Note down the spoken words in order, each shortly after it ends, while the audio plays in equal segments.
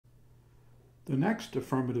The next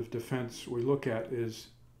affirmative defense we look at is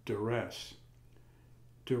duress.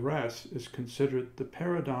 Duress is considered the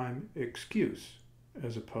paradigm excuse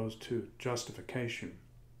as opposed to justification.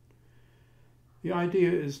 The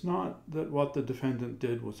idea is not that what the defendant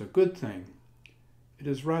did was a good thing. It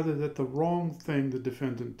is rather that the wrong thing the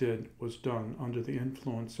defendant did was done under the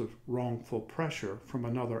influence of wrongful pressure from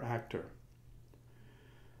another actor.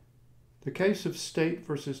 The case of State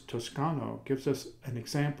versus Toscano gives us an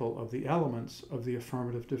example of the elements of the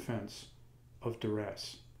affirmative defense of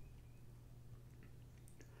duress.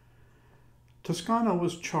 Toscano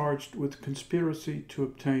was charged with conspiracy to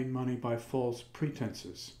obtain money by false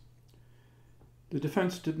pretenses. The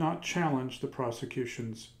defense did not challenge the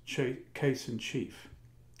prosecution's case in chief.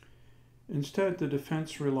 Instead, the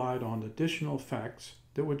defense relied on additional facts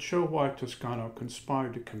that would show why Toscano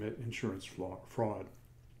conspired to commit insurance fraud.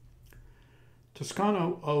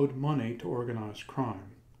 Toscano owed money to organized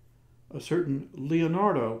crime. A certain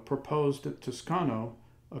Leonardo proposed that Toscano,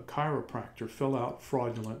 a chiropractor, fill out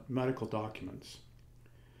fraudulent medical documents.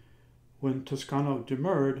 When Toscano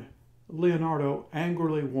demurred, Leonardo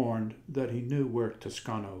angrily warned that he knew where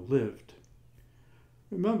Toscano lived.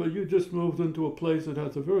 "Remember, you just moved into a place that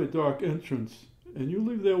has a very dark entrance, and you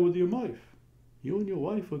live there with your wife. You and your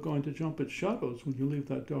wife are going to jump at shadows when you leave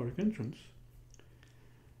that dark entrance."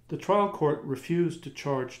 The trial court refused to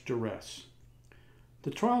charge duress.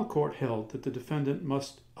 The trial court held that the defendant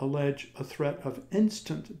must allege a threat of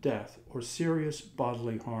instant death or serious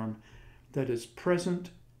bodily harm that is present,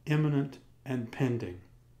 imminent, and pending.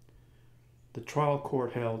 The trial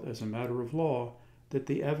court held as a matter of law that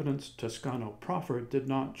the evidence Toscano proffered did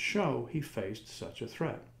not show he faced such a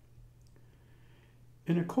threat.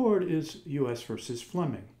 In accord is U.S. v.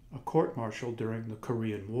 Fleming, a court-martial during the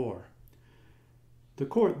Korean War. The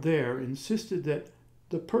court there insisted that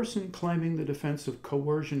the person claiming the defense of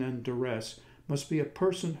coercion and duress must be a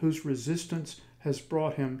person whose resistance has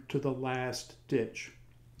brought him to the last ditch.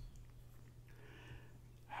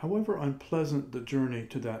 However unpleasant the journey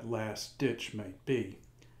to that last ditch may be,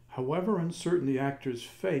 however uncertain the actor's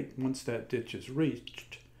fate once that ditch is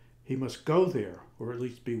reached, he must go there, or at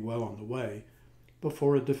least be well on the way,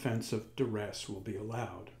 before a defense of duress will be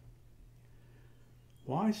allowed.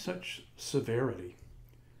 Why such severity?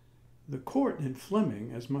 The court in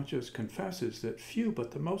Fleming as much as confesses that few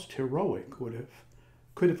but the most heroic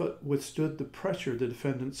could have withstood the pressure the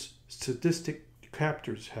defendant's sadistic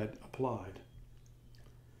captors had applied.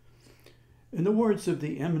 In the words of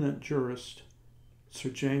the eminent jurist Sir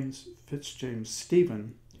James Fitzjames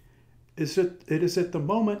Stephen, it is at the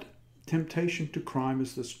moment temptation to crime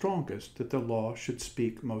is the strongest that the law should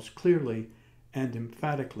speak most clearly and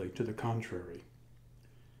emphatically to the contrary.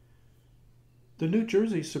 The New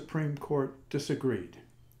Jersey Supreme Court disagreed.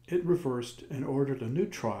 It reversed and ordered a new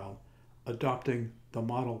trial, adopting the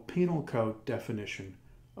Model Penal Code definition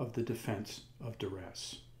of the defense of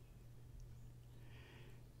duress.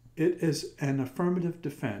 It is an affirmative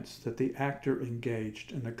defense that the actor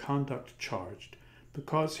engaged in the conduct charged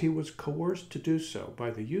because he was coerced to do so by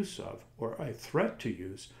the use of, or a threat to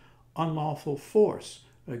use, unlawful force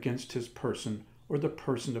against his person or the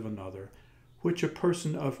person of another, which a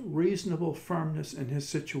person of reasonable firmness in his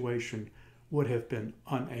situation would have been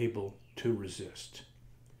unable to resist.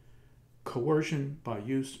 Coercion by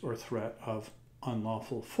use or threat of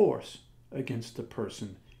unlawful force against the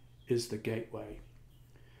person is the gateway.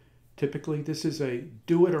 Typically, this is a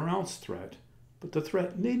do-it-or-else threat, but the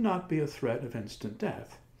threat need not be a threat of instant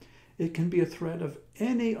death. It can be a threat of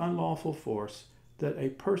any unlawful force that a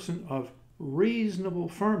person of reasonable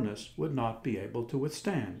firmness would not be able to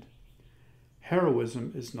withstand.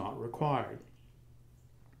 Heroism is not required.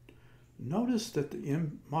 Notice that the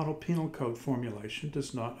Model Penal Code formulation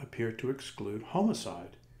does not appear to exclude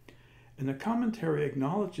homicide, and the commentary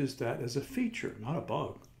acknowledges that as a feature, not a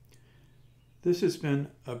bug. This has been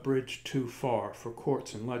a bridge too far for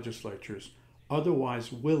courts and legislatures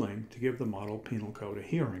otherwise willing to give the Model Penal Code a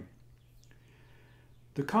hearing.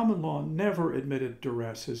 The common law never admitted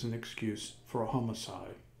duress as an excuse for a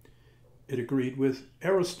homicide. It agreed with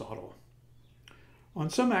Aristotle. On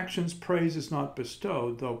some actions, praise is not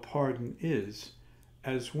bestowed, though pardon is,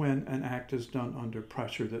 as when an act is done under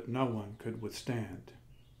pressure that no one could withstand.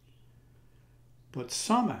 But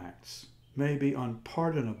some acts may be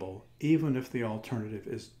unpardonable even if the alternative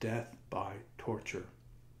is death by torture.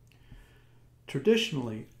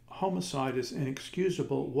 Traditionally, homicide is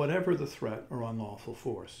inexcusable whatever the threat or unlawful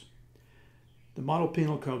force. The Model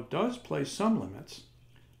Penal Code does place some limits.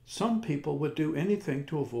 Some people would do anything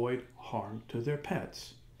to avoid harm to their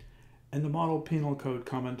pets. And the Model Penal Code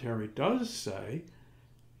commentary does say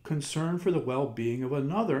concern for the well-being of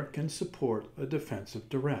another can support a defense of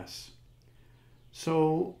duress.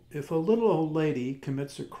 So, if a little old lady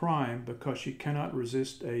commits a crime because she cannot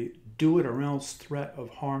resist a do-it-or-else threat of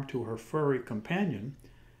harm to her furry companion,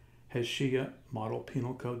 has she a Model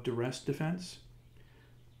Penal Code duress defense?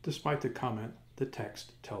 Despite the comment, the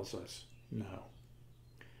text tells us no.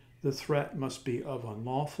 The threat must be of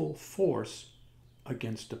unlawful force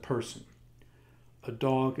against a person. A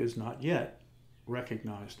dog is not yet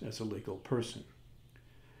recognized as a legal person.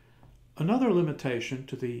 Another limitation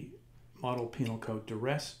to the Model Penal Code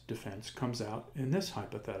duress defense comes out in this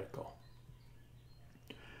hypothetical.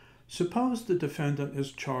 Suppose the defendant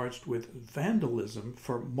is charged with vandalism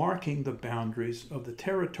for marking the boundaries of the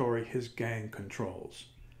territory his gang controls.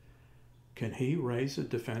 Can he raise a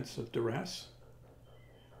defense of duress?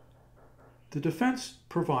 The defense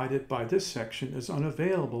provided by this section is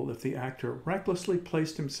unavailable if the actor recklessly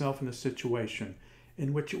placed himself in a situation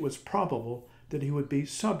in which it was probable that he would be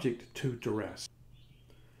subject to duress.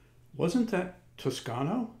 Wasn't that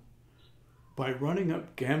Toscano? By running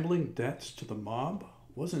up gambling debts to the mob,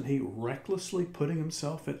 wasn't he recklessly putting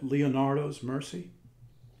himself at Leonardo's mercy?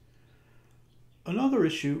 Another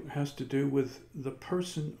issue has to do with the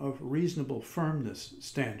person of reasonable firmness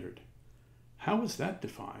standard. How is that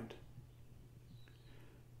defined?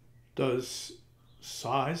 Does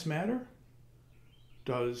size matter?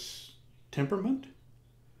 Does temperament?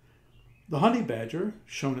 The honey badger,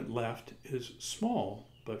 shown at left, is small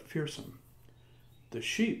but fearsome. The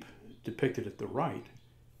sheep, depicted at the right,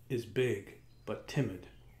 is big but timid.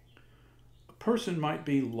 A person might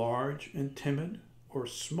be large and timid or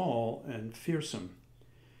small and fearsome.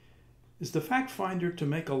 Is the fact finder to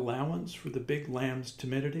make allowance for the big lamb's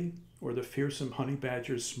timidity or the fearsome honey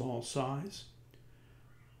badger's small size?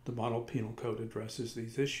 The Model Penal Code addresses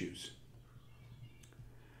these issues.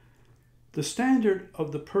 The standard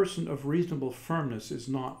of the person of reasonable firmness is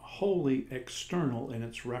not wholly external in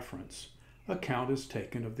its reference. Account is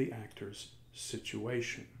taken of the actor's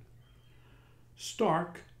situation.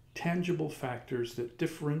 Stark, tangible factors that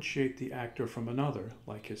differentiate the actor from another,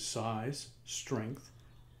 like his size, strength,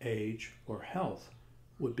 age, or health,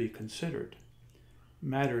 would be considered.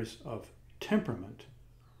 Matters of temperament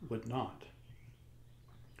would not.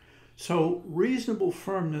 So, reasonable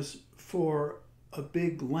firmness for a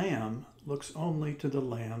big lamb looks only to the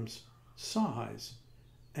lamb's size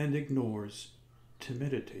and ignores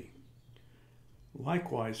timidity.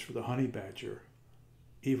 Likewise for the honey badger,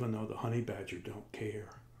 even though the honey badger don't care.